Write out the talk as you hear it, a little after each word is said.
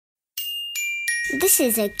This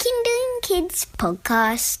is a Kindling Kids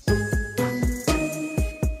podcast.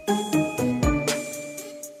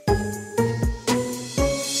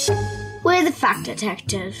 We're the Fact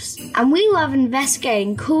Detectives, and we love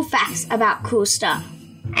investigating cool facts about cool stuff.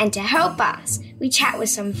 And to help us, we chat with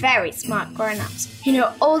some very smart grown-ups who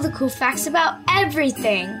know all the cool facts about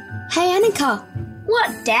everything. Hey Annika,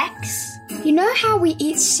 What, Dex? you know how we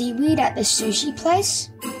eat seaweed at the sushi place?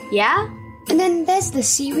 Yeah? And then there's the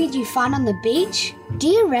seaweed you find on the beach? Do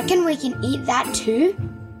you reckon we can eat that too?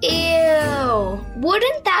 Ew.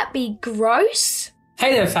 Wouldn't that be gross?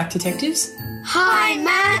 Hey there, Fact Detectives. Hi,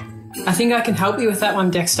 Matt. I think I can help you with that one,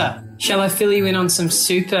 Dexter. Shall I fill you in on some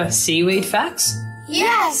super seaweed facts?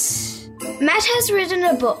 Yes. Matt has written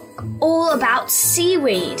a book all about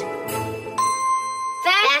seaweed.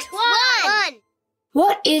 Fact 1.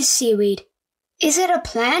 What is seaweed? Is it a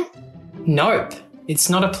plant? Nope, it's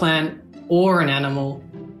not a plant or an animal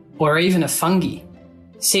or even a fungi.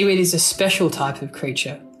 Seaweed is a special type of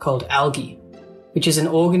creature called algae, which is an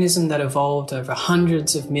organism that evolved over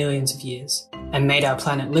hundreds of millions of years and made our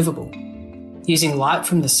planet livable. Using light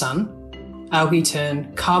from the sun, algae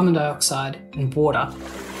turn carbon dioxide and water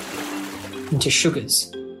into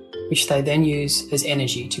sugars, which they then use as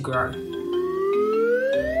energy to grow.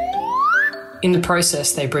 In the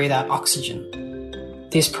process, they breathe out oxygen.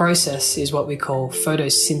 This process is what we call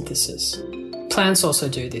photosynthesis. Plants also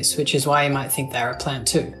do this, which is why you might think they're a plant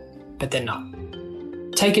too, but they're not.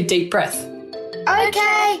 Take a deep breath.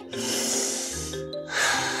 Okay.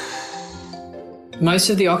 Most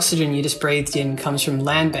of the oxygen you just breathed in comes from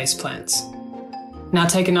land-based plants. Now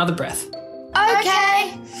take another breath.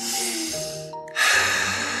 Okay.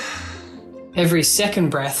 Every second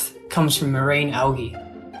breath comes from marine algae.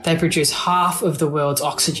 They produce half of the world's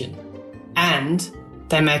oxygen, and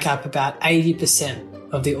they make up about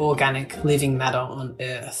 80% of the organic living matter on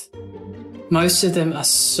Earth. Most of them are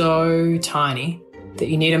so tiny that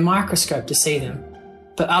you need a microscope to see them,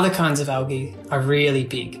 but other kinds of algae are really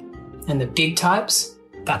big, and the big types,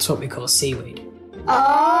 that's what we call seaweed.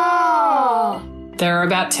 Oh. There are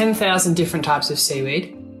about 10,000 different types of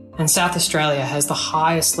seaweed, and South Australia has the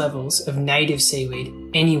highest levels of native seaweed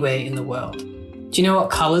anywhere in the world. Do you know what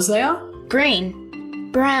colours they are?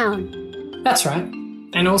 Green. Brown. That's right,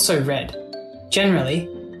 and also red. Generally,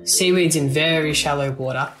 seaweeds in very shallow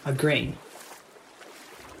water are green.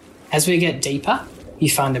 As we get deeper, you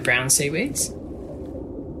find the brown seaweeds,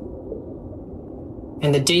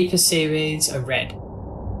 and the deeper seaweeds are red.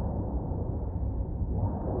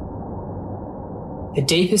 The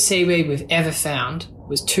deepest seaweed we've ever found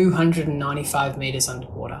was 295 metres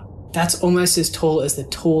underwater. That's almost as tall as the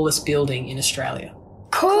tallest building in Australia.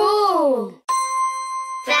 Cool.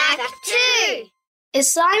 Fact 2.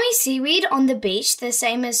 Is slimy seaweed on the beach the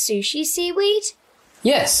same as sushi seaweed?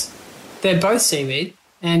 Yes, they're both seaweed,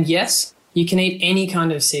 and yes, you can eat any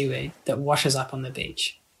kind of seaweed that washes up on the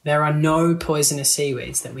beach. There are no poisonous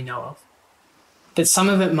seaweeds that we know of. But some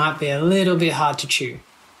of it might be a little bit hard to chew.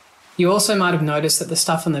 You also might have noticed that the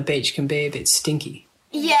stuff on the beach can be a bit stinky.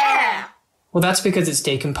 Yeah. Well, that's because it's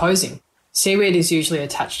decomposing. Seaweed is usually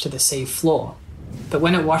attached to the sea floor, but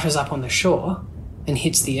when it washes up on the shore and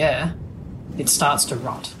hits the air, it starts to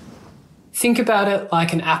rot. Think about it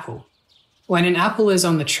like an apple. When an apple is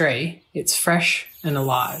on the tree, it's fresh and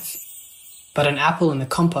alive. But an apple in the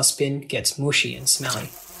compost bin gets mushy and smelly.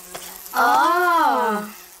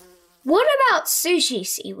 Oh. What about sushi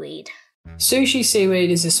seaweed? Sushi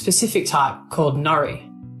seaweed is a specific type called nori,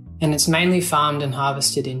 and it's mainly farmed and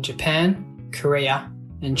harvested in Japan, Korea,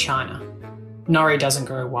 and China. Nori doesn't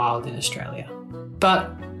grow wild in Australia.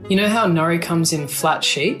 But you know how nori comes in flat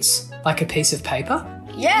sheets, like a piece of paper?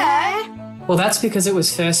 Yeah. Well, that's because it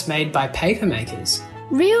was first made by paper makers.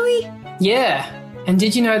 Really? Yeah. And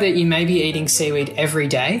did you know that you may be eating seaweed every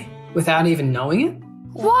day without even knowing it?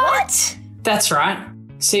 What? That's right.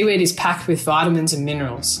 Seaweed is packed with vitamins and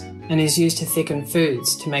minerals and is used to thicken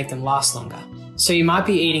foods to make them last longer. So you might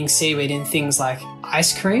be eating seaweed in things like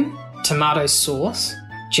ice cream, tomato sauce,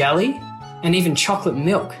 jelly, and even chocolate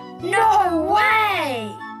milk. No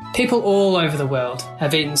way. People all over the world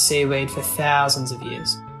have eaten seaweed for thousands of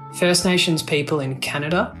years. First Nations people in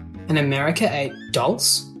Canada and America ate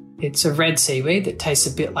dulse. It's a red seaweed that tastes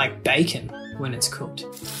a bit like bacon when it's cooked.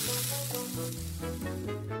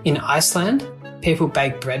 In Iceland, people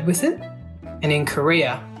bake bread with it. And in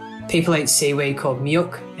Korea, people eat seaweed called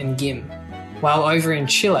myeok and gim. While over in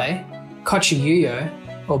Chile, cochayuyo,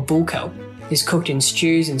 or bull kelp, is cooked in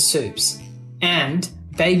stews and soups. And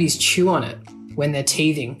babies chew on it when they're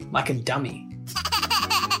teething like a dummy.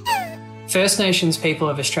 First Nations people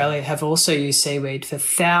of Australia have also used seaweed for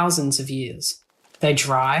thousands of years. They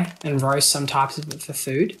dry and roast some types of it for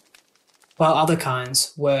food, while other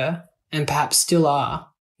kinds were, and perhaps still are,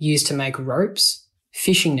 used to make ropes,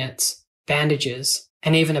 fishing nets, bandages,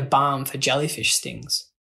 and even a balm for jellyfish stings.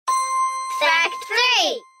 Fact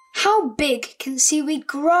 3. How big can seaweed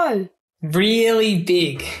grow? Really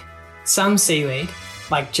big. Some seaweed,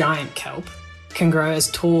 like giant kelp, can grow as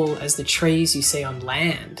tall as the trees you see on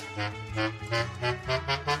land.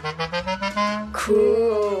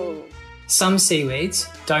 Cool. Some seaweeds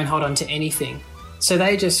don't hold on to anything, so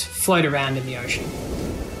they just float around in the ocean.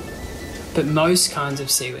 But most kinds of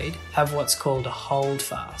seaweed have what's called a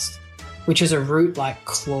holdfast, which is a root-like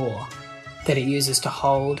claw that it uses to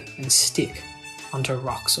hold and stick onto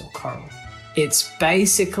rocks or coral. It's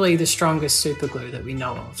basically the strongest superglue that we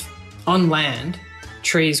know of. On land,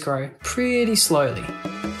 trees grow pretty slowly.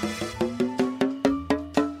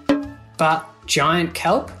 But giant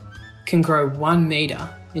kelp can grow 1 metre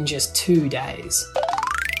in just 2 days.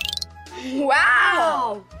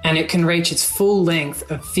 Wow! And it can reach its full length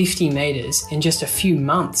of 50 metres in just a few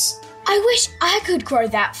months. I wish I could grow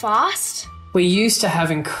that fast. We used to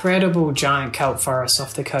have incredible giant kelp forests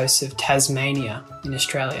off the coast of Tasmania in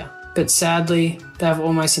Australia, but sadly, they have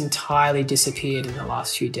almost entirely disappeared in the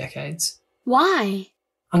last few decades. Why?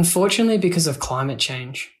 Unfortunately, because of climate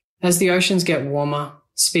change. As the oceans get warmer,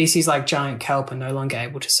 species like giant kelp are no longer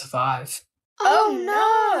able to survive. Oh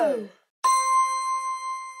no!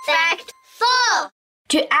 Fact 4.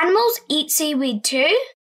 Do animals eat seaweed too?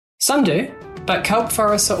 Some do, but kelp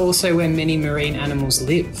forests are also where many marine animals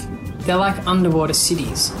live. They're like underwater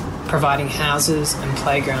cities, providing houses and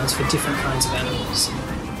playgrounds for different kinds of animals.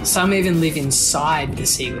 Some even live inside the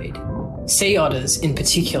seaweed. Sea otters, in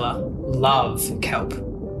particular, love kelp.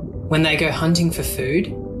 When they go hunting for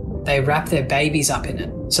food, they wrap their babies up in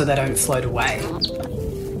it so they don't float away.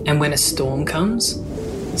 And when a storm comes,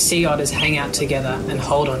 sea otters hang out together and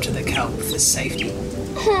hold onto the kelp for safety.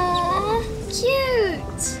 Aww,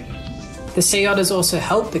 cute. The sea otters also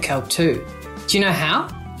help the kelp too. Do you know how?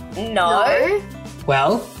 No.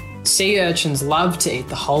 Well, sea urchins love to eat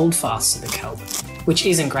the holdfasts of the kelp, which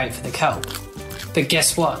isn't great for the kelp. But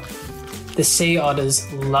guess what? The sea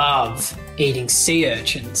otters love eating sea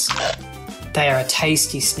urchins. They are a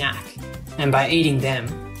tasty snack, and by eating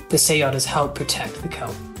them, the sea otters help protect the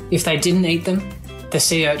kelp. If they didn't eat them, the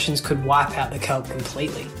sea urchins could wipe out the kelp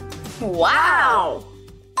completely. Wow.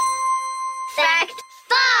 Fact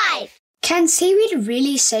 5. Can seaweed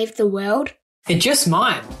really save the world? It just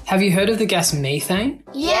might. Have you heard of the gas methane?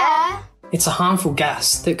 Yeah. It's a harmful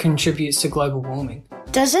gas that contributes to global warming.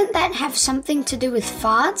 Doesn't that have something to do with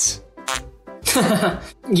farts?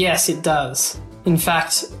 Yes, it does. In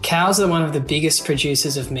fact, cows are one of the biggest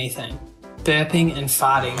producers of methane, burping and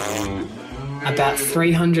farting about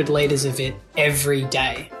 300 litres of it every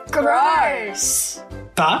day. Gross.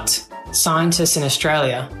 But scientists in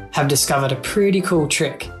Australia have discovered a pretty cool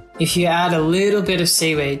trick. If you add a little bit of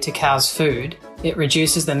seaweed to cows' food, it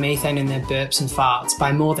reduces the methane in their burps and farts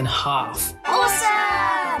by more than half.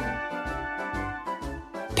 Awesome.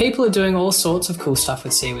 People are doing all sorts of cool stuff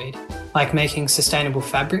with seaweed, like making sustainable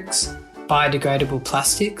fabrics, biodegradable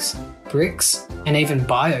plastics, bricks, and even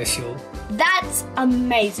biofuel. That's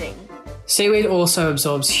amazing. Seaweed also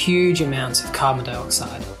absorbs huge amounts of carbon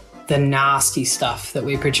dioxide, the nasty stuff that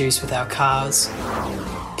we produce with our cars,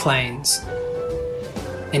 planes,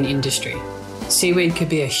 and industry. Seaweed could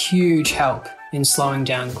be a huge help in slowing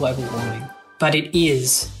down global warming, but it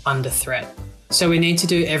is under threat. So we need to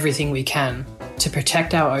do everything we can to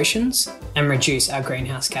protect our oceans and reduce our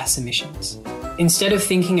greenhouse gas emissions. Instead of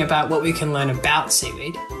thinking about what we can learn about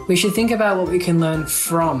seaweed, we should think about what we can learn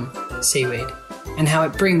from seaweed and how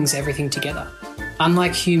it brings everything together.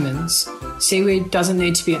 Unlike humans, seaweed doesn't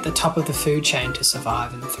need to be at the top of the food chain to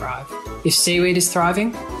survive and thrive. If seaweed is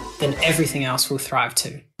thriving, then everything else will thrive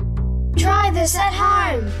too. Try this at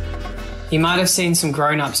home. You might have seen some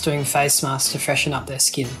grown-ups doing face masks to freshen up their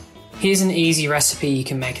skin. Here's an easy recipe you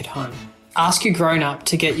can make at home. Ask your grown-up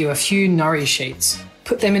to get you a few nori sheets,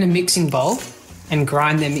 put them in a mixing bowl and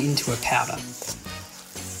grind them into a powder.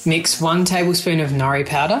 Mix 1 tablespoon of nori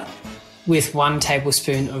powder with 1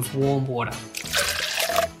 tablespoon of warm water.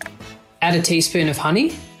 Add a teaspoon of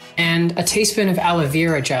honey and a teaspoon of aloe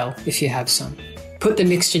vera gel if you have some. Put the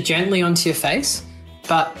mixture gently onto your face,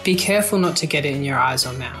 but be careful not to get it in your eyes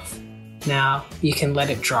or mouth. Now you can let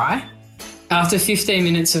it dry. After 15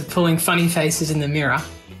 minutes of pulling funny faces in the mirror,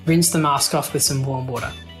 rinse the mask off with some warm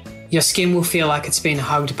water. Your skin will feel like it's been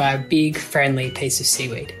hugged by a big, friendly piece of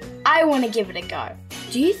seaweed. I want to give it a go.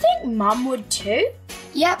 Do you think Mum would too?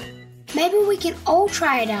 Yep. Maybe we can all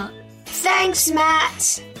try it out. Thanks,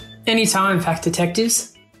 Matt. Anytime, Fact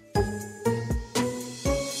Detectives.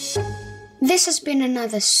 This has been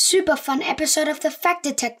another super fun episode of the Fact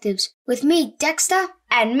Detectives with me, Dexter.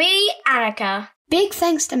 And me, Annika. Big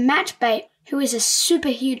thanks to Matt Bate, who is a super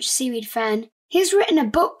huge Seaweed fan. He's written a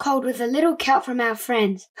book called With a Little Help from Our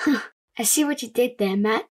Friends. I see what you did there,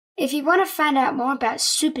 Matt. If you want to find out more about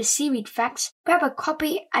super seaweed facts, grab a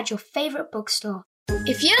copy at your favorite bookstore.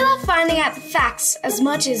 If you love finding out the facts as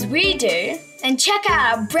much as we do, then check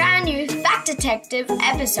out our brand new Fact Detective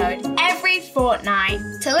episode every fortnight.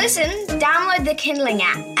 To listen, download the Kindling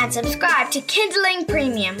app and subscribe to Kindling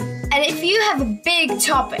Premium. And if you have a big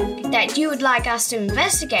topic that you would like us to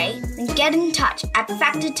investigate, then get in touch at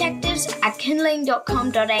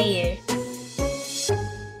factdetectives@kindling.com.au.